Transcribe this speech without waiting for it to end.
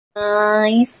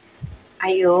Guys,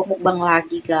 ayo mukbang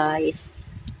lagi guys.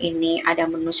 Ini ada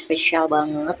menu spesial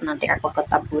banget. Nanti aku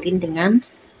ketaburin dengan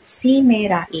si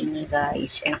merah ini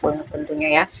guys. Enak banget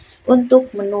tentunya ya.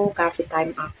 Untuk menu coffee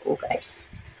time aku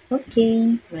guys.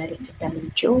 Oke, mari kita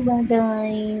mencoba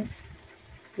guys.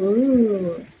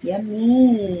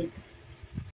 Yummy.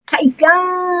 Hai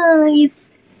guys,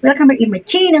 welcome back in my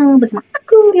channel bersama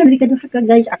aku yang dari Kedua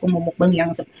guys. Aku mau mukbang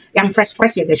yang fresh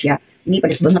ya guys ya. Ini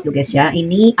pedas banget tuh guys ya.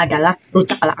 Ini adalah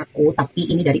rujak ala aku, tapi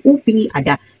ini dari ubi.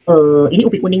 Ada ini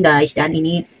ubi kuning guys, dan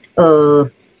ini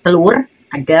telur,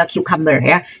 ada cucumber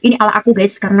ya. Ini ala aku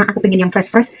guys, karena aku pengen yang fresh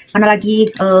karena lagi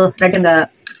rada nggak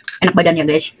enak badan ya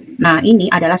guys. Nah ini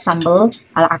adalah sambal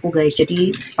ala aku guys. Jadi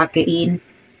pakein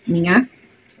ininya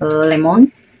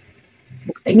lemon.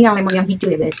 Ini yang lemon yang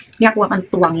hijau ya guys. Ini aku akan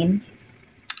tuangin.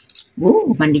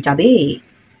 Mandi cabai.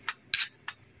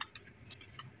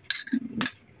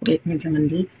 Kulitnya jangan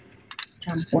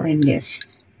dicampurin guys.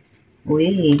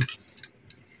 Wih.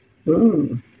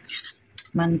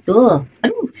 Mantul.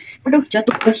 Aduh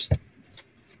jatuh guys.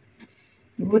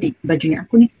 Di bajunya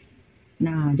aku nih.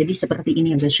 Nah, jadi seperti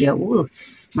ini ya guys ya.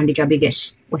 Mandi cabai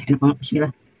guys. Wah, enak banget.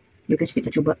 Bismillah. Yuk guys, kita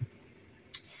coba.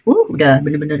 Udah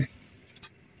bener-bener.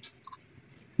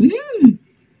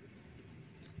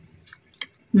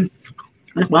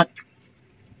 Enak banget.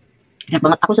 Enak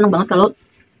banget. Aku seneng banget kalau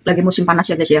lagi musim panas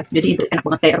ya guys ya. Jadi itu enak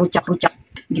banget, kayak rujak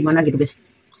gimana gitu guys.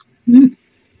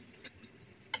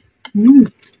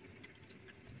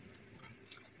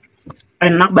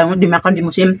 Enak banget dimakan di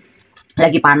musim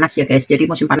lagi panas ya guys. Jadi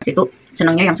musim panas itu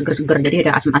senangnya yang seger-seger. Jadi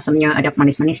ada asam-asamnya, ada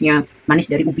manis-manisnya, manis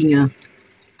dari ubinya.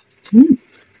 Hmm.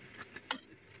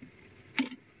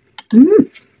 Hmm.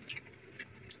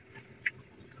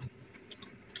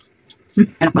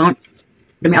 Enak banget.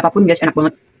 Demi apapun guys, enak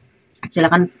banget.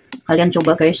 Silakan kalian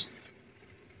coba guys.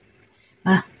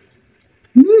 Ah.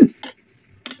 Hmm.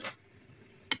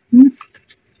 Hmm.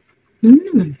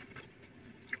 Hmm.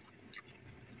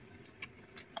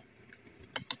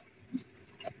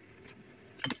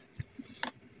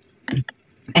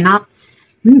 Enak.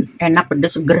 Enak,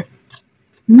 pedas, seger.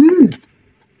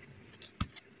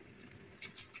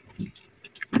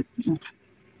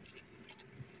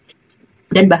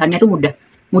 Dan bahannya tuh mudah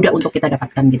mudah untuk kita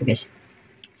dapatkan gitu guys.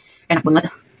 Enak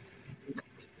banget.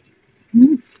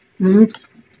 Hmm. Hmm.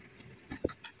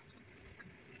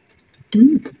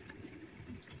 Hmm.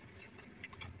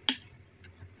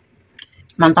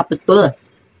 Mantap betul.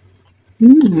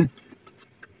 Hmm.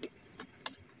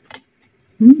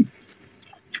 Hmm.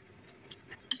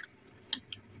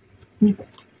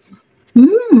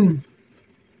 Hmm.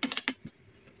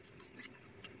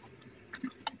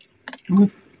 Hmm.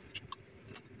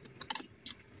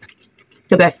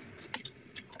 The best.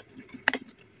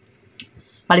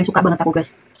 Paling suka banget aku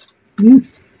guys. Hmm.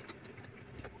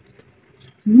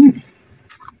 Hmm.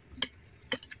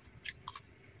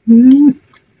 Hmm.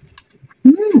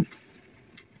 Hmm.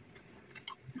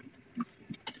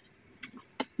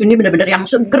 Ini benar-benar yang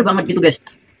seger banget gitu guys.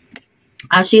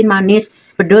 Asin,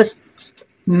 manis, pedas,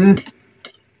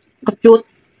 kecut.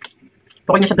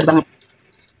 Pokoknya seger banget.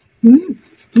 Hmm.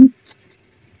 Hmm.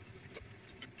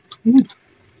 Hmm.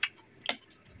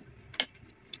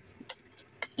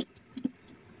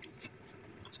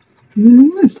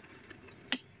 Hmm.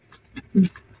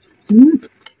 Hmm.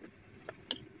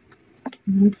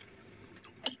 Hmm.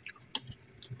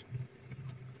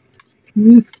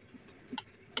 Hmm.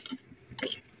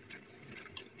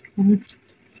 Hmm.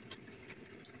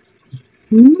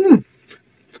 Hmm.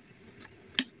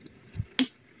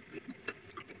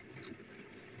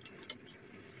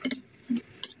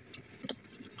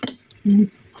 Hmm.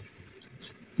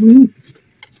 Hmm.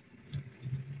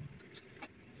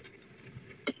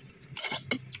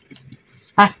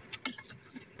 Ah,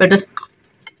 pedas.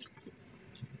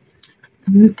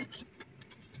 Hmm.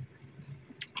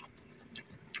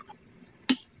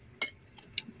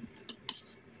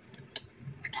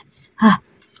 Ah.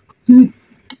 Hmm.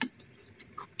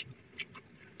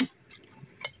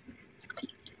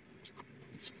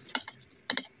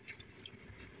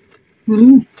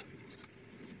 Hmm.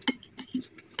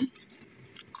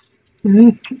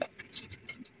 Hmm.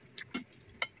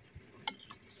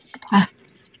 Ah.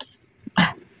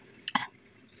 Ah.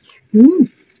 Hmm.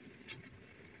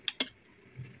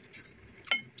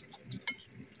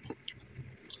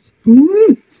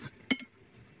 Hmm.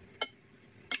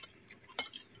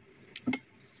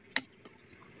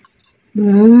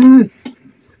 Hmm.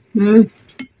 Hmm.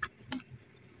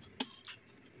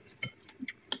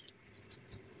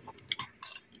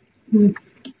 Hmm.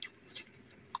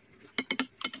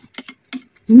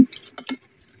 Hmm.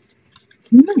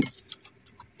 Hmm.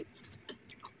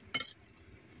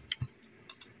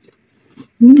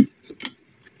 Hmm.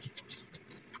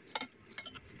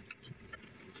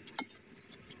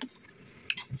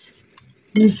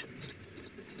 Hmm.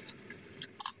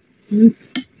 Hmm.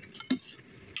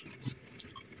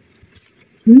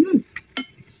 Hmm.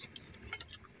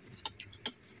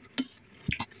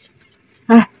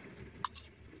 Ah.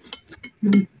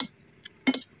 Hmm.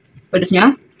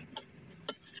 Pedesnya.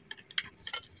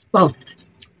 Wow.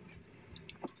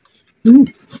 Hmm.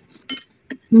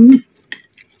 Hmm.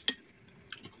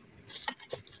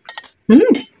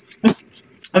 Hmm.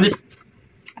 Aduh,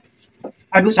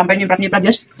 aduh sampai nyiprat-nyiprat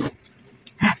guys.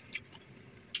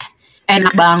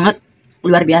 Enak banget,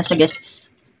 luar biasa guys.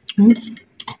 Hmm.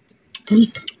 Hmm.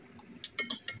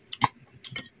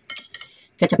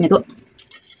 Kecapnya tuh.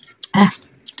 Ah.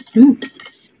 Hmm.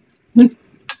 Hmm.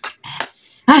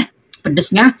 Ah,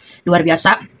 pedesnya luar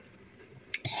biasa.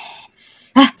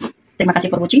 Ah, terima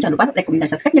kasih for watching. Jangan lupa like, comment,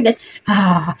 dan subscribe ya guys.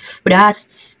 Ah, pedas.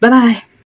 Bye bye.